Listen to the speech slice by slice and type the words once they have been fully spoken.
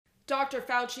Dr.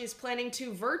 Fauci is planning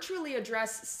to virtually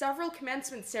address several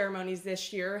commencement ceremonies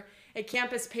this year. A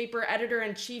campus paper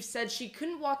editor-in-chief said she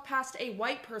couldn't walk past a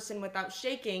white person without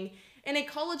shaking, and a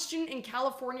college student in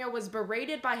California was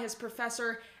berated by his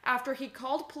professor after he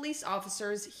called police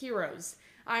officers heroes.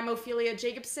 I'm Ophelia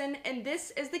Jacobson, and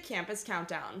this is the Campus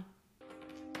Countdown.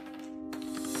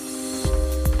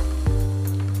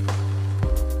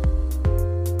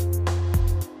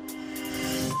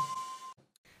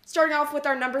 Starting off with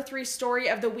our number 3 story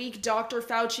of the week, Dr.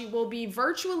 Fauci will be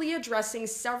virtually addressing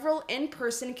several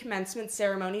in-person commencement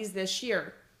ceremonies this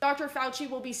year. Dr. Fauci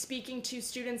will be speaking to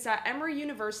students at Emory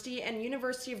University and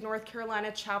University of North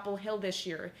Carolina, Chapel Hill this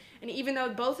year. And even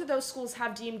though both of those schools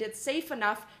have deemed it safe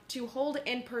enough to hold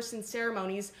in-person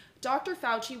ceremonies, Dr.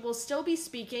 Fauci will still be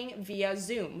speaking via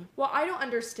Zoom. What I don't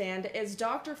understand is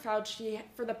Dr. Fauci,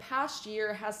 for the past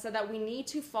year, has said that we need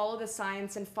to follow the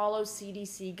science and follow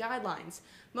CDC guidelines.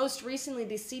 Most recently,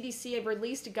 the CDC have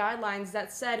released guidelines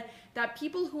that said that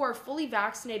people who are fully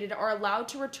vaccinated are allowed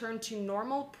to return to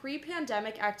normal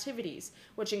pre-pandemic activities,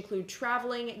 which include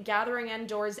traveling, gathering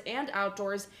indoors and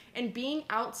outdoors, and being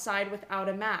outside without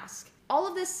a mask. All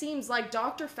of this seems like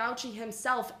Dr. Fauci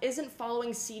himself isn't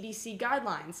following CDC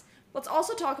guidelines. Let's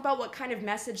also talk about what kind of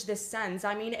message this sends.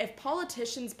 I mean, if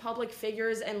politicians, public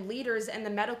figures, and leaders in the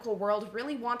medical world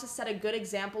really want to set a good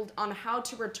example on how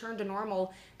to return to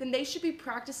normal, then they should be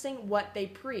practicing what they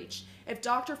preach. If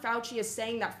Dr. Fauci is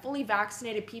saying that fully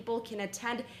vaccinated people can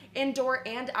attend indoor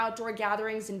and outdoor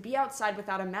gatherings and be outside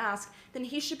without a mask, then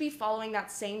he should be following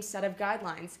that same set of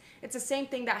guidelines. It's the same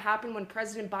thing that happened when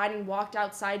President Biden walked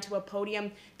outside to a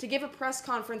podium to give a press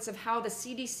conference of how the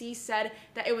CDC said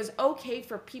that it was okay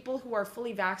for people who are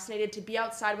fully vaccinated to be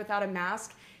outside without a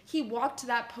mask. He walked to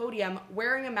that podium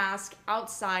wearing a mask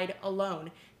outside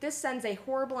alone. This sends a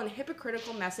horrible and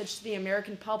hypocritical message to the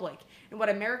American public, and what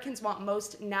Americans want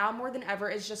most now more than ever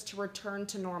is just to return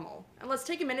to normal. And let's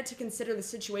take a minute to consider the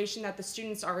situation that the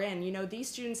students are in. You know, these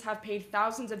students have paid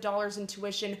thousands of dollars in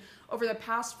tuition over the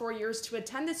past 4 years to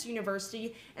attend this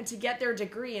university and to get their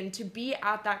degree and to be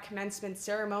at that commencement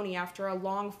ceremony after a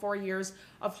long 4 years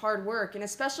of hard work. And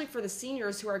especially for the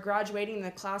seniors who are graduating in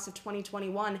the class of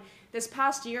 2021, this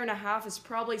past year and a half is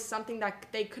probably something that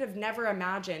they could have never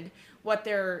imagined what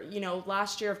their,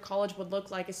 last year of college would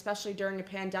look like, especially during a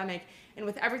pandemic. And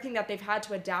with everything that they've had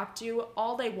to adapt to,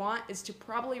 all they want is to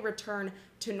probably return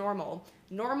to normal.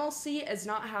 Normalcy is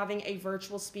not having a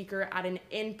virtual speaker at an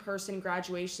in-person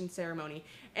graduation ceremony.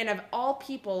 And of all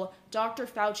people, Dr.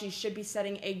 Fauci should be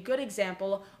setting a good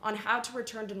example on how to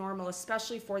return to normal,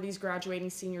 especially for these graduating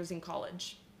seniors in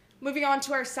college. Moving on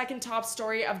to our second top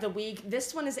story of the week.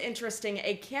 This one is interesting.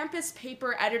 A campus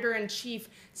paper editor-in-chief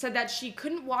said that she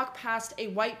couldn't walk past a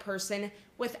white person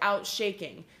without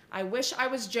shaking. I wish I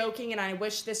was joking, and I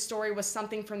wish this story was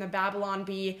something from the Babylon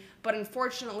Bee, but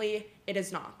unfortunately, it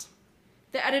is not.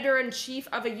 The editor-in-chief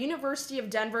of a University of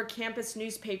Denver campus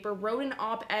newspaper wrote an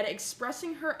op-ed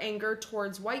expressing her anger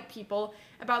towards white people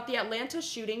about the Atlanta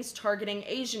shootings targeting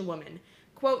Asian women.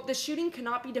 Quote, "The shooting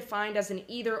cannot be defined as an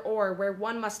either-or where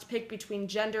one must pick between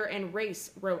gender and race,"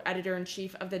 wrote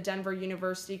editor-in-chief of the Denver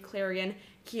University Clarion,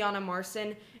 Kiana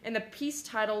Marson, in the piece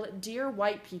titled "Dear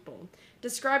White People."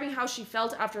 Describing how she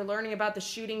felt after learning about the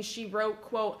shooting, she wrote,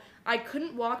 quote, "I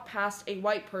couldn't walk past a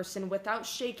white person without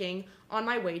shaking on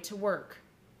my way to work."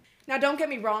 Now, don't get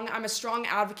me wrong, I'm a strong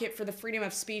advocate for the freedom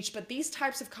of speech, but these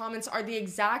types of comments are the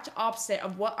exact opposite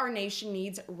of what our nation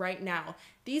needs right now.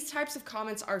 These types of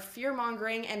comments are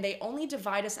fear-mongering, and they only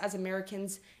divide us as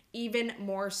Americans even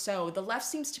more so. The left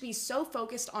seems to be so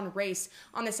focused on race,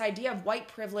 on this idea of white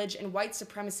privilege and white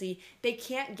supremacy, they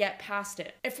can't get past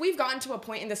it. If we've gotten to a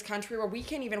point in this country where we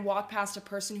can't even walk past a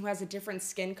person who has a different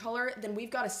skin color, then we've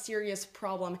got a serious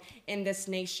problem in this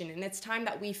nation, and it's time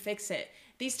that we fix it.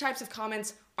 These types of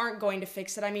comments aren't going to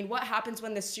fix it. I mean, what happens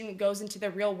when the student goes into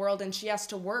the real world and she has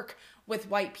to work with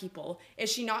white people?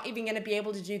 Is she not even going to be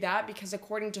able to do that because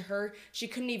according to her, she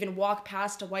couldn't even walk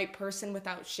past a white person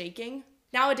without shaking?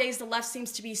 Nowadays, the left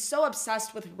seems to be so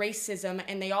obsessed with racism,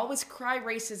 and they always cry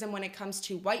racism when it comes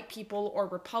to white people or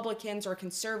Republicans or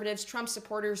conservatives, Trump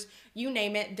supporters, you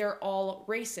name it, they're all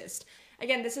racist.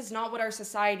 Again, this is not what our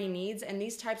society needs, and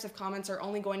these types of comments are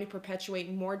only going to perpetuate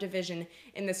more division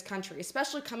in this country,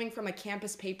 especially coming from a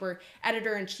campus paper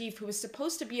editor-in-chief who is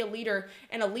supposed to be a leader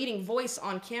and a leading voice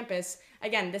on campus.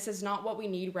 Again, this is not what we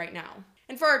need right now.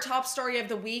 And for our top story of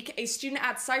the week, a student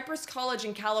at Cypress College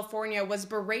in California was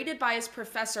berated by his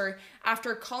professor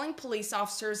after calling police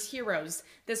officers heroes.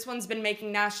 This one's been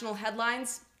making national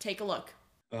headlines. Take a look.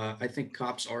 I think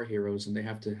cops are heroes and they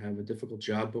have to have a difficult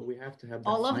job, but we have to have that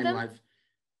All of fine them? life.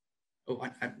 Oh,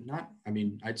 I'm not. I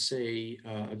mean, I'd say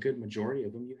a good majority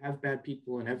of them. You have bad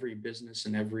people in every business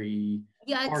and every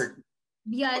Yet, part.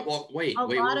 yet Well, wait, a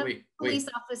wait, lot wait, of wait, police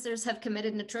wait. officers have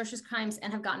committed atrocious crimes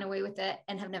and have gotten away with it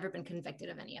and have never been convicted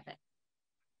of any of it.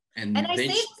 And And I say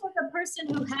they, this as a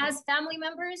person who has family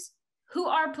members who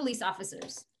are police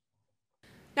officers.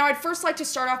 Now, I'd first like to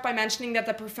start off by mentioning that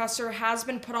the professor has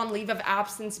been put on leave of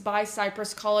absence by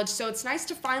Cypress College, so it's nice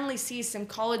to finally see some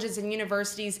colleges and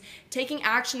universities taking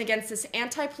action against this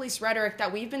anti-police rhetoric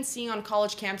that we've been seeing on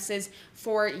college campuses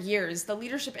for years. The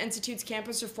Leadership Institute's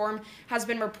campus reform has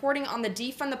been reporting on the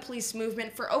defund the police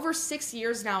movement for over 6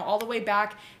 years now, all the way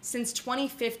back since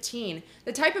 2015.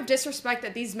 The type of disrespect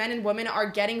that these men and women are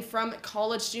getting from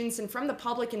college students and from the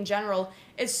public in general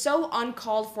is so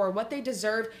uncalled for. What they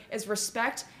deserve is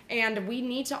respect, and we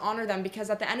need to honor them because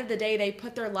at the end of the day, they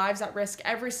put their lives at risk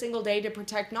every single day to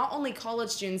protect not only college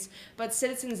students, but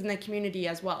citizens in the community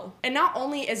as well. And not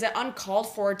only is it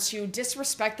uncalled for to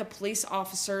disrespect the police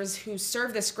officers who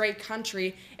serve this great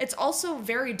country, it's also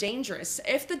very dangerous.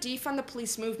 If the defund the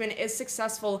police movement is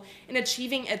successful in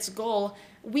achieving its goal,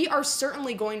 we are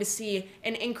certainly going to see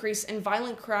an increase in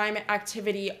violent crime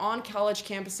activity on college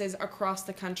campuses across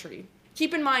the country.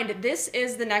 Keep in mind, this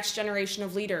is the next generation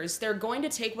of leaders. They're going to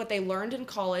take what they learned in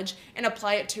college and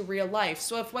apply it to real life.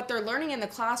 So if what they're learning in the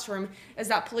classroom is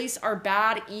that police are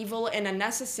bad, evil, and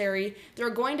unnecessary, they're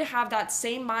going to have that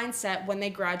same mindset when they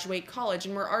graduate college.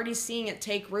 And we're already seeing it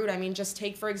take root. I mean, just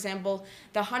take, for example,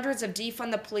 the hundreds of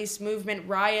defund the police movement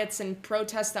riots and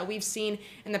protests that we've seen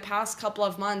in the past couple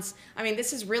of months. I mean,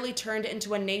 this has really turned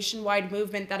into a nationwide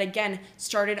movement that, again,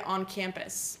 started on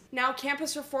campus. Now,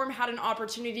 Campus Reform had an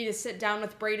opportunity to sit down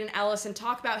with Braden Ellis and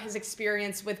talk about his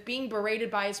experience with being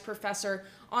berated by his professor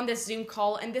on this Zoom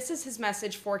call, and this is his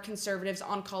message for conservatives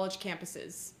on college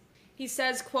campuses. He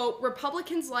says, quote,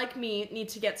 "Republicans like me need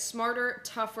to get smarter,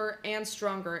 tougher, and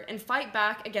stronger and fight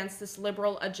back against this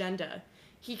liberal agenda."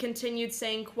 He continued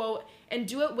saying, quote, "And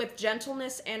do it with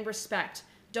gentleness and respect.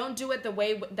 Don't do it the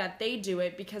way that they do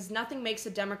it, because nothing makes a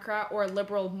Democrat or a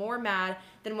liberal more mad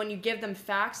than when you give them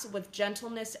facts with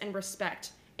gentleness and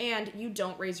respect, and you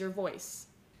don't raise your voice."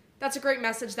 That's a great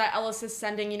message that Ellis is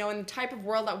sending. You know, in the type of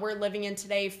world that we're living in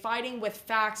today, fighting with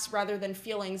facts rather than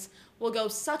feelings will go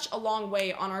such a long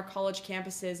way on our college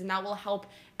campuses, and that will help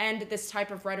end this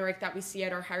type of rhetoric that we see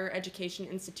at our higher education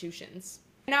institutions.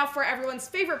 Now for everyone's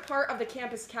favorite part of the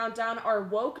campus countdown, our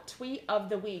woke tweet of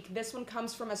the week. This one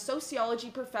comes from a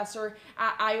sociology professor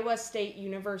at Iowa State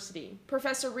University.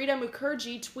 Professor Rita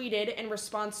Mukherjee tweeted in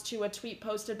response to a tweet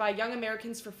posted by Young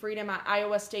Americans for Freedom at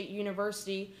Iowa State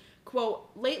University,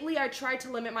 quote, "Lately I try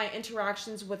to limit my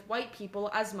interactions with white people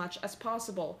as much as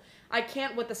possible. I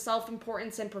can't with the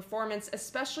self-importance and performance,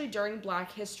 especially during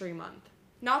Black History Month."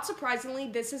 Not surprisingly,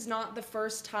 this is not the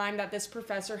first time that this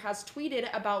professor has tweeted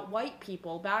about white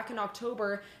people. Back in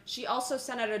October, she also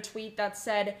sent out a tweet that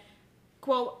said,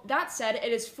 quote, "That said,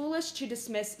 it is foolish to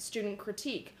dismiss student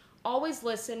critique. Always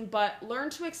listen, but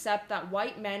learn to accept that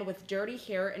white men with dirty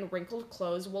hair and wrinkled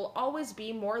clothes will always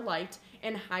be more liked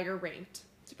and higher ranked."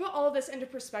 To put all of this into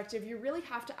perspective, you really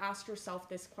have to ask yourself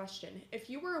this question. If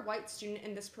you were a white student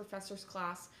in this professor's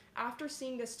class, after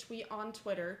seeing this tweet on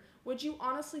Twitter, would you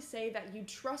honestly say that you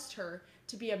trust her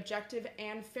to be objective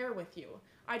and fair with you?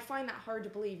 I'd find that hard to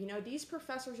believe. You know, these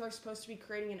professors are supposed to be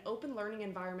creating an open learning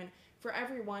environment for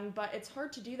everyone, but it's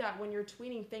hard to do that when you're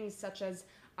tweeting things such as,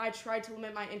 "I tried to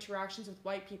limit my interactions with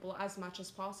white people as much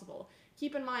as possible."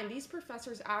 Keep in mind, these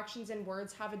professors' actions and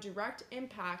words have a direct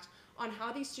impact on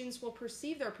how these students will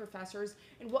perceive their professors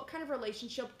and what kind of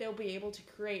relationship they'll be able to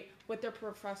create with their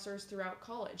professors throughout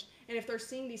college. And if they're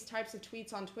seeing these types of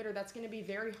tweets on Twitter, that's going to be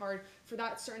very hard for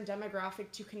that certain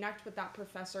demographic to connect with that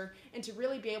professor and to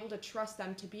really be able to trust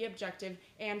them to be objective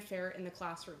and fair in the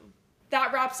classroom.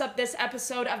 That wraps up this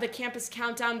episode of the Campus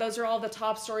Countdown. Those are all the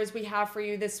top stories we have for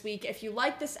you this week. If you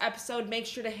like this episode, make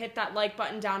sure to hit that like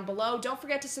button down below. Don't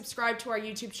forget to subscribe to our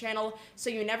YouTube channel so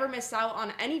you never miss out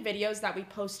on any videos that we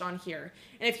post on here.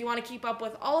 And if you want to keep up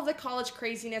with all of the college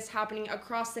craziness happening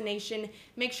across the nation,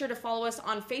 make sure to follow us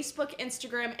on Facebook,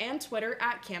 Instagram, and Twitter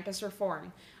at Campus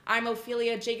Reform. I'm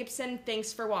Ophelia Jacobson.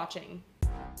 Thanks for watching.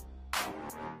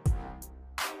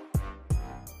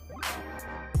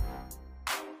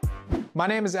 My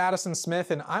name is Addison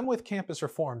Smith and I'm with Campus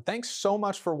Reform. Thanks so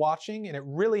much for watching, and it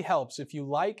really helps if you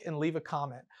like and leave a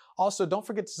comment. Also, don't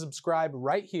forget to subscribe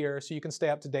right here so you can stay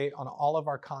up to date on all of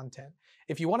our content.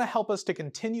 If you want to help us to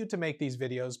continue to make these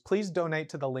videos, please donate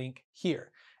to the link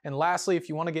here. And lastly, if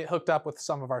you want to get hooked up with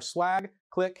some of our swag,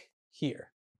 click here.